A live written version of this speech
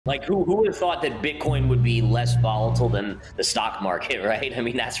Like who would have thought that Bitcoin would be less volatile than the stock market, right? I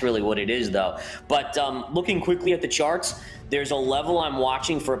mean, that's really what it is, though. But looking quickly at the charts, there's a level I'm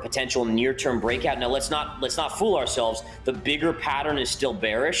watching for a potential near-term breakout. Now, let's not fool ourselves. The bigger pattern is still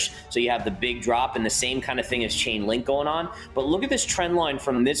bearish, so you have the big drop and the same kind of thing as Chainlink going on. But look at this trend line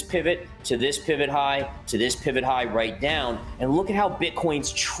from this pivot to this pivot high to this pivot high right down, and look at how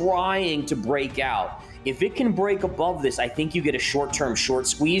Bitcoin's trying to break out. If it can break above this, I think you get a short-term short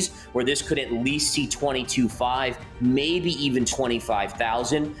squeeze where this could at least see 22.5, maybe even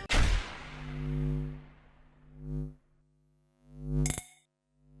 25,000.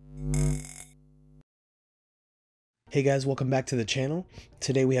 Hey guys, welcome back to the channel.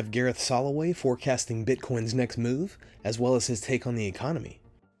 Today we have Gareth Soloway forecasting Bitcoin's next move, as well as his take on the economy.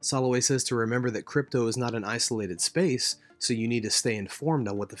 Soloway says to remember that crypto is not an isolated space, so you need to stay informed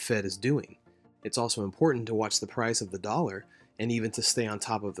on what the Fed is doing. It's also important to watch the price of the dollar and even to stay on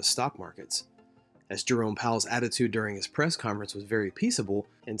top of the stock markets. As Jerome Powell's attitude during his press conference was very peaceable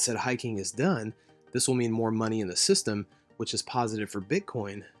and said hiking is done, this will mean more money in the system, which is positive for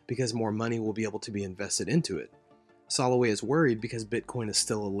Bitcoin because more money will be able to be invested into it. Soloway is worried because Bitcoin is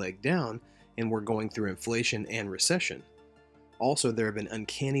still a leg down and we're going through inflation and recession. Also, there have been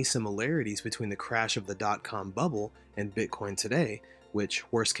uncanny similarities between the crash of the dot-com bubble and Bitcoin today, which,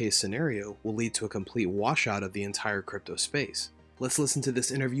 worst case scenario, will lead to a complete washout of the entire crypto space. Let's listen to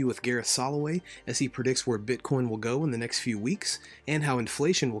this interview with Gareth Soloway as he predicts where Bitcoin will go in the next few weeks and how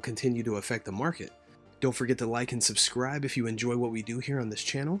inflation will continue to affect the market. Don't forget to like and subscribe if you enjoy what we do here on this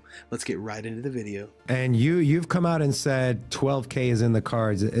channel. Let's get right into the video. And you've come out and said 12K is in the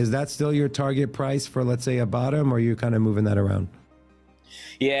cards. Is that still your target price for, let's say, a bottom, or are you kind of moving that around?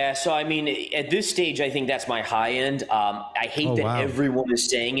 Yeah, so I mean, at this stage, I think that's my high end. I hate that everyone is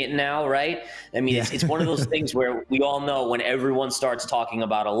saying it now, right? I mean, it's one of those things where we all know when everyone starts talking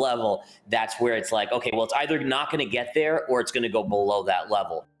about a level, that's where it's like, okay, well, it's either not going to get there or it's going to go below that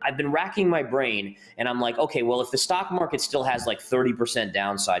level. I've been racking my brain and I'm like, okay, well, if the stock market still has like 30%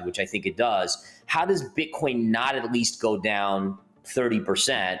 downside, which I think it does, how does Bitcoin not at least go down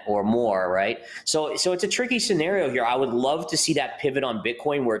 30% or more, right? So it's a tricky scenario here. I would love to see that pivot on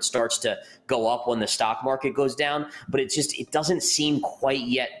Bitcoin where it starts to go up when the stock market goes down, but it doesn't seem quite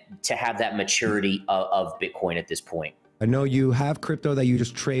yet to have that maturity of Bitcoin at this point. I know you have crypto that you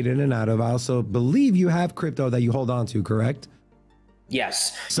just trade in and out of. I also believe you have crypto that you hold on to, correct?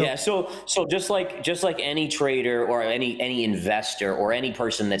 Yes. So just like any trader or any investor or any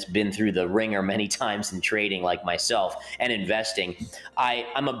person that's been through the ringer many times in trading like myself and investing,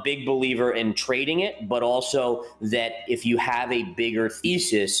 I'm a big believer in trading it, but also that if you have a bigger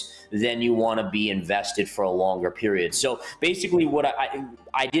thesis, then you want to be invested for a longer period. So basically what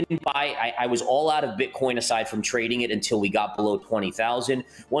I didn't buy, I was all out of Bitcoin aside from trading it until we got below 20,000.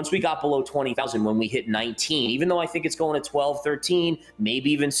 Once we got below 20,000, when we hit 19, even though I think it's going to 12, 13,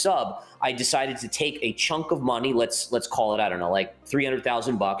 maybe even sub, I decided to take a chunk of money, let's call it, I don't know, like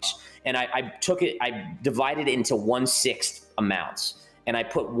 300,000 bucks. And I divided it into 1/6 amounts. And I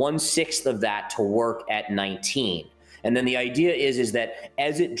put 1/6 of that to work at 19. And then the idea is that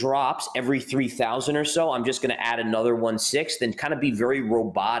as it drops every 3,000 or so, I'm just going to add another 1/6 and kind of be very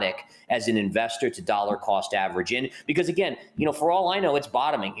robotic as an investor to dollar cost average in. Because again, you know, for all I know, it's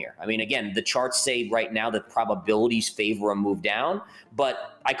bottoming here. I mean, again, the charts say right now that probabilities favor a move down,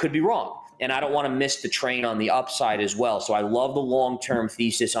 but I could be wrong. And I don't want to miss the train on the upside as well. So I love the long-term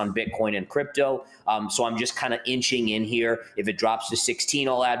thesis on Bitcoin and crypto. So I'm just kind of inching in here. If it drops to 16,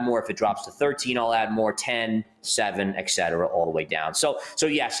 I'll add more. If it drops to 13, I'll add more, 10, 7, etc., all the way down. So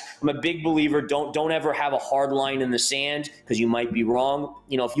yes, I'm a big believer. Don't ever have a hard line in the sand because you might be wrong.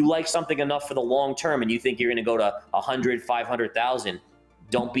 You know, if you like something enough for the long term and you think you're going to go to 100, 500,000,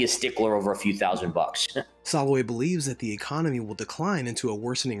 don't be a stickler over a few $1,000s. Soloway believes that the economy will decline into a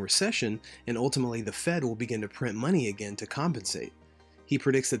worsening recession and ultimately the Fed will begin to print money again to compensate. He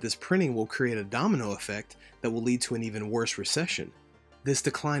predicts that this printing will create a domino effect that will lead to an even worse recession. This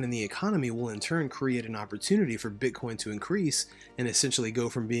decline in the economy will in turn create an opportunity for Bitcoin to increase and essentially go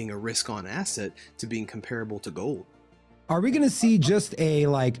from being a risk-on asset to being comparable to gold. Are we going to see just a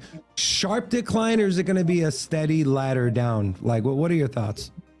sharp decline, or is it going to be a steady ladder down? Like, what are your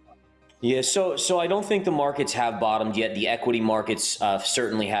thoughts? Yeah, so I don't think the markets have bottomed yet. The equity markets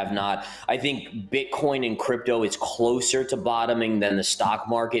certainly have not. I think Bitcoin and crypto is closer to bottoming than the stock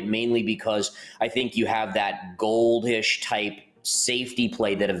market, mainly because I think you have that goldish type safety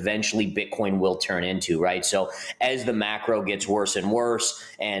play that eventually Bitcoin will turn into, right? So as the macro gets worse and worse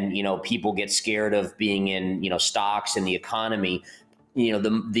and, you know, people get scared of being in, you know, stocks and the economy,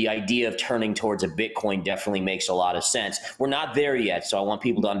 the idea of turning towards a Bitcoin definitely makes a lot of sense. We're not there yet, so I want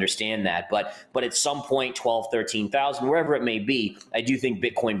people to understand that. But at some point, 12, 13,000, wherever it may be, I do think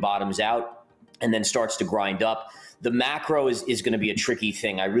Bitcoin bottoms out and then starts to grind up. The macro is going to be a tricky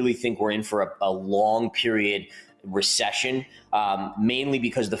thing. I really think we're in for a long period recession, mainly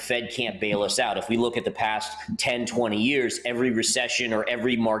because the Fed can't bail us out. If we look at the past 10, 20 years, every recession or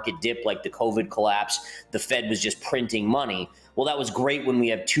every market dip like the COVID collapse, the Fed was just printing money. Well, that was great when we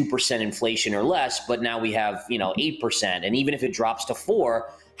have 2% inflation or less, but now we have 8%. And even if it drops to 4%,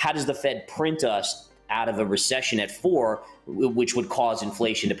 how does the Fed print us out of a recession at 4%, which would cause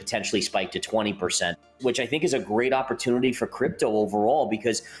inflation to potentially spike to 20%, which I think is a great opportunity for crypto overall,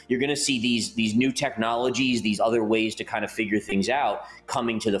 because you're going to see these new technologies, these other ways to kind of figure things out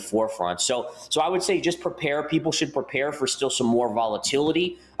coming to the forefront. So I would say just prepare. People should prepare for still some more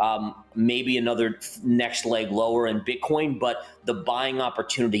volatility, maybe another next leg lower in Bitcoin, but the buying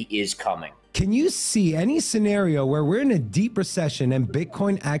opportunity is coming. Can you see any scenario where we're in a deep recession and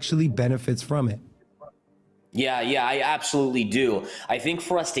Bitcoin actually benefits from it? Yeah, I absolutely do. I think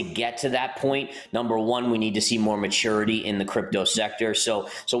for us to get to that point, number one, we need to see more maturity in the crypto sector. So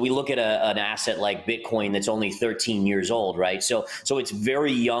we look at an asset like Bitcoin that's only 13 years old, right? So it's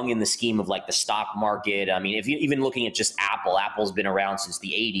very young in the scheme of like the stock market. I mean, if you even looking at just Apple's been around since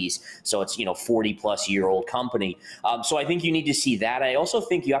the 80s, so it's 40 plus year old company. So I think you need to see that. I also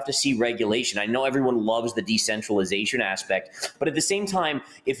think you have to see regulation. I know everyone loves the decentralization aspect, but at the same time,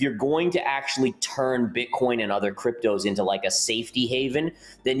 if you're going to actually turn Bitcoin and other cryptos into like a safety haven,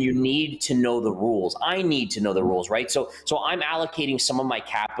 then you need to know the rules. I need to know the rules, right? So I'm allocating some of my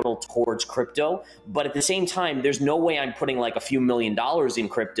capital towards crypto, but at the same time, there's no way I'm putting like a few $1 million in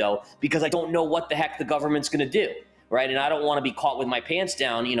crypto because I don't know what the heck the government's going to do. Right. And I don't want to be caught with my pants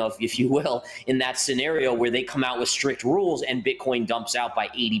down, if you will, in that scenario where they come out with strict rules and Bitcoin dumps out by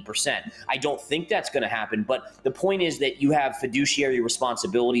 80%. I don't think that's going to happen. But the point is that you have fiduciary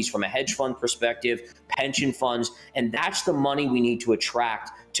responsibilities from a hedge fund perspective, pension funds, and that's the money we need to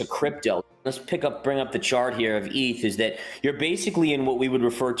attract to crypto. Let's bring up the chart here of ETH, is that you're basically in what we would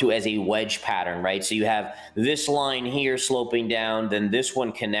refer to as a wedge pattern, right? So you have this line here sloping down, then this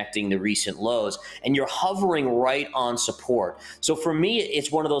one connecting the recent lows, and you're hovering right on support. So for me,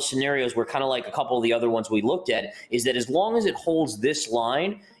 it's one of those scenarios where, kind of like a couple of the other ones we looked at, is that as long as it holds this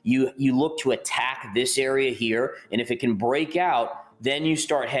line, you look to attack this area here, and if it can break out, then you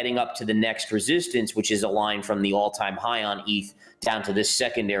start heading up to the next resistance, which is a line from the all-time high on ETH down to this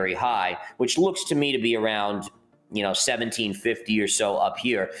secondary high, which looks to me to be around 1750 or so up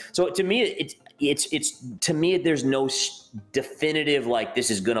here. So to me, there's no definitive like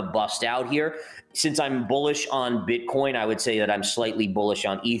this is going to bust out here. Since I'm bullish on Bitcoin, I would say that I'm slightly bullish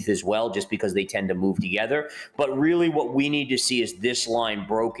on ETH as well, just because they tend to move together. But really what we need to see is this line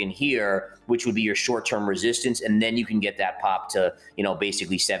broken here, which would be your short-term resistance, and then you can get that pop to,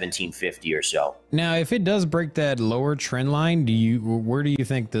 basically 1750 or so. Now, if it does break that lower trend line, where do you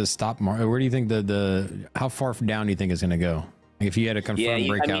think the stop market, where do you think how far down do you think it's going to go? If you had a confirmed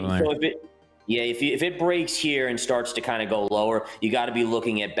breakout line. So if it breaks here and starts to kind of go lower, you got to be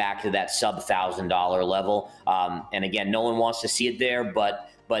looking at back to that sub $1,000 level. And again, no one wants to see it there,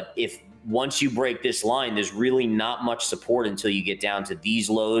 but if once you break this line, there's really not much support until you get down to these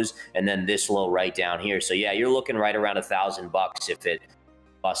lows and then this low right down here. So yeah, you're looking right around $1,000 if it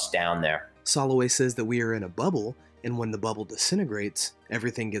busts down there. Soloway says that we are in a bubble, and when the bubble disintegrates,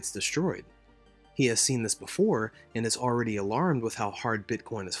 everything gets destroyed. He has seen this before and is already alarmed with how hard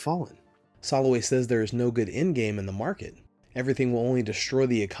Bitcoin has fallen. Soloway says there is no good endgame in the market. Everything will only destroy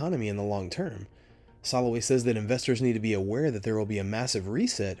the economy in the long term. Soloway says that investors need to be aware that there will be a massive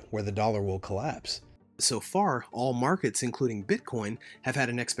reset where the dollar will collapse. So far, all markets, including Bitcoin, have had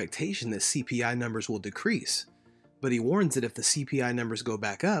an expectation that CPI numbers will decrease. But he warns that if the CPI numbers go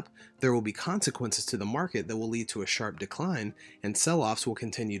back up, there will be consequences to the market that will lead to a sharp decline, and sell-offs will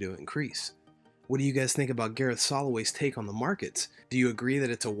continue to increase. What do you guys think about Gareth Soloway's take on the markets? Do you agree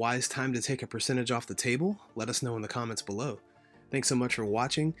that it's a wise time to take a percentage off the table? Let us know in the comments below. Thanks so much for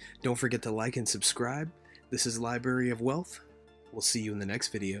watching. Don't forget to like and subscribe. This is Library of Wealth. We'll see you in the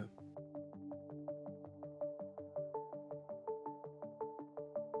next video.